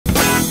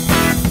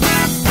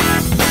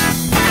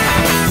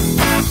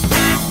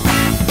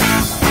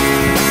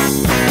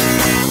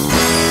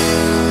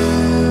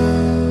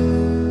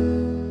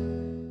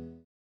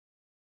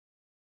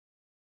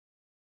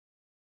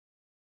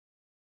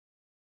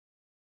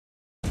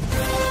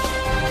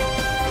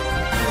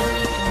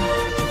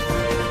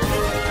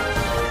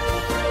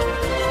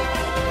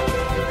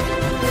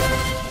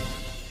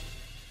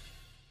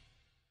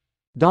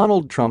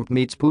Donald Trump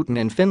meets Putin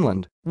in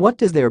Finland. What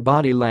does their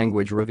body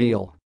language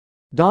reveal?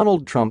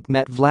 Donald Trump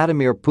met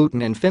Vladimir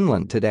Putin in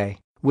Finland today,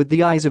 with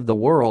the eyes of the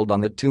world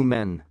on the two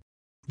men.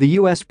 The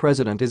US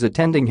president is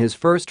attending his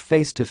first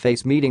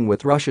face-to-face meeting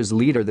with Russia's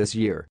leader this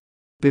year.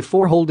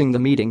 Before holding the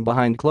meeting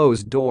behind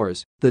closed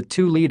doors, the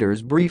two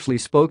leaders briefly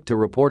spoke to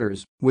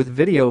reporters, with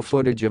video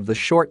footage of the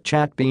short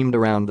chat beamed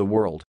around the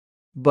world.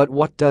 But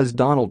what does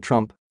Donald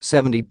Trump,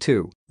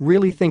 72,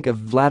 really think of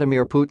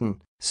Vladimir Putin,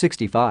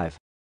 65?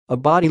 A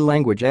body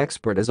language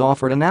expert has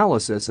offered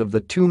analysis of the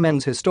two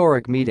men's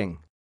historic meeting.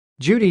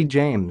 Judy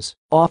James,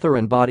 author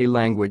and body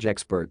language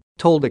expert,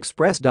 told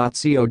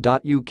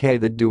Express.co.uk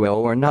the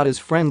duo are not as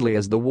friendly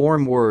as the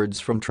warm words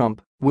from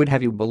Trump would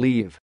have you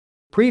believe.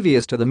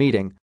 Previous to the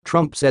meeting,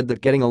 Trump said that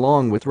getting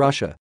along with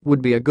Russia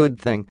would be a good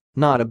thing,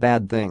 not a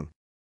bad thing.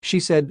 She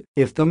said,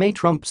 if the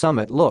May-Trump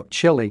summit looked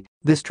chilly,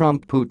 this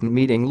Trump-Putin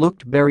meeting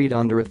looked buried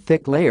under a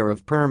thick layer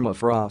of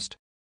permafrost.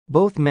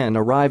 Both men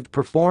arrived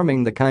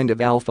performing the kind of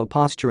alpha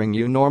posturing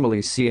you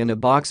normally see in a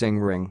boxing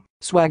ring,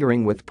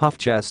 swaggering with puff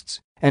chests,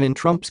 and in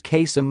Trump's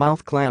case a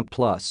mouth clamp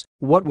plus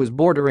what was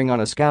bordering on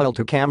a scowl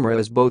to camera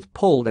as both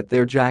pulled at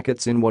their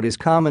jackets in what is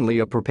commonly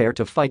a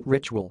prepare-to-fight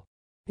ritual.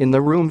 In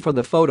the room for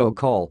the photo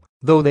call,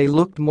 though they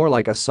looked more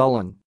like a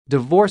sullen,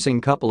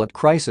 divorcing couple at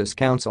crisis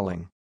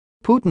counseling.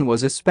 Putin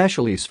was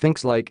especially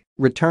sphinx-like,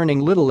 returning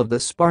little of the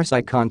sparse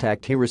eye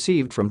contact he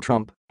received from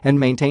Trump and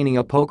maintaining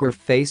a poker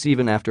face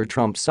even after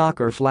Trump's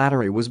soccer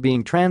flattery was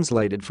being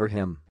translated for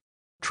him.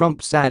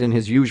 Trump sat in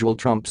his usual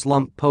Trump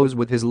slump pose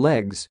with his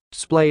legs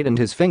splayed and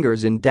his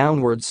fingers in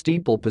downward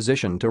steeple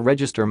position to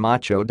register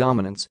macho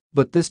dominance,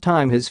 but this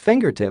time his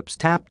fingertips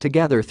tapped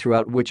together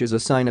throughout, which is a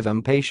sign of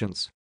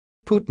impatience.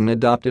 Putin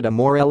adopted a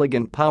more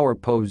elegant power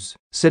pose,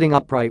 sitting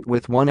upright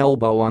with one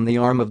elbow on the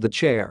arm of the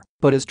chair,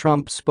 but as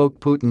Trump spoke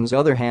Putin's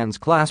other hands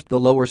clasped the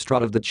lower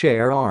strut of the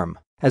chair arm,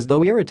 as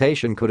though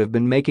irritation could have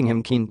been making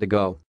him keen to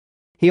go.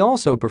 He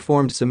also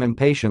performed some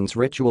impatience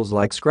rituals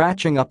like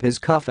scratching up his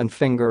cuff and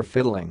finger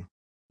fiddling.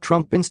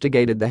 Trump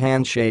instigated the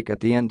handshake at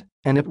the end,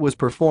 and it was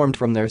performed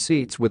from their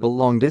seats with a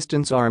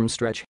long-distance arm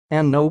stretch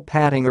and no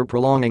patting or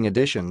prolonging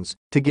additions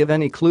to give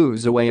any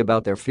clues away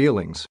about their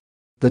feelings.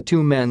 The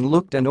two men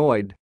looked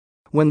annoyed.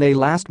 When they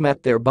last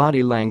met their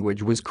body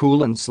language was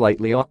cool and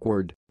slightly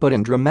awkward, but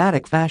in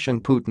dramatic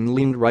fashion Putin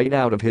leaned right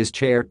out of his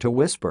chair to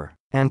whisper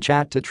and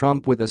chat to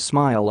Trump with a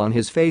smile on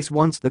his face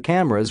once the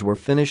cameras were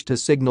finished to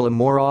signal a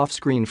more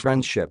off-screen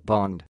friendship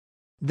bond.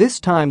 This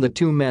time the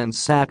two men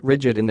sat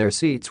rigid in their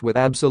seats with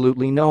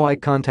absolutely no eye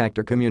contact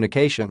or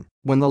communication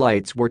when the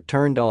lights were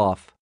turned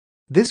off.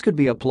 This could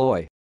be a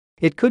ploy.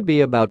 It could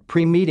be about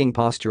pre-meeting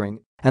posturing,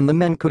 and the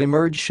men could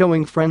emerge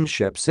showing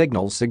friendship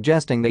signals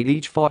suggesting they'd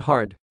each fought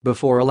hard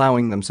before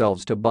allowing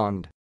themselves to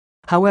bond.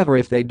 However,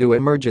 if they do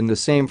emerge in the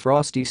same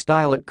frosty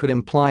style, it could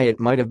imply it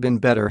might have been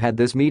better had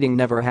this meeting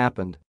never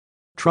happened.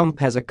 Trump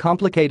has a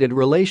complicated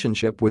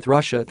relationship with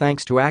Russia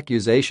thanks to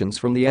accusations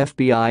from the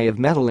FBI of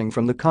meddling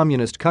from the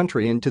communist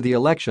country into the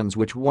elections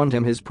which won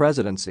him his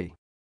presidency.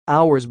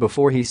 Hours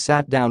before he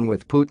sat down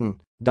with Putin,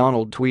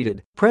 Donald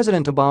tweeted,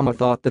 President Obama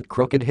thought that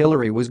crooked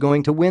Hillary was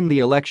going to win the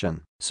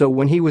election, so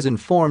when he was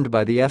informed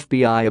by the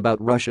FBI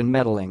about Russian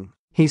meddling,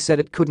 he said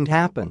it couldn't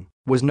happen,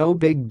 was no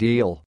big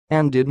deal,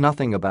 and did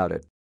nothing about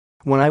it.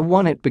 When I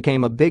won it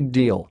became a big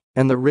deal,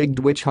 and the rigged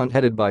witch hunt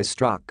headed by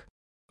Strzok.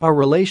 Our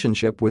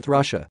relationship with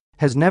Russia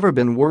has never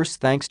been worse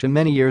thanks to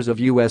many years of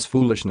US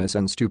foolishness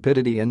and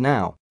stupidity, and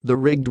now, the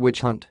rigged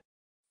witch hunt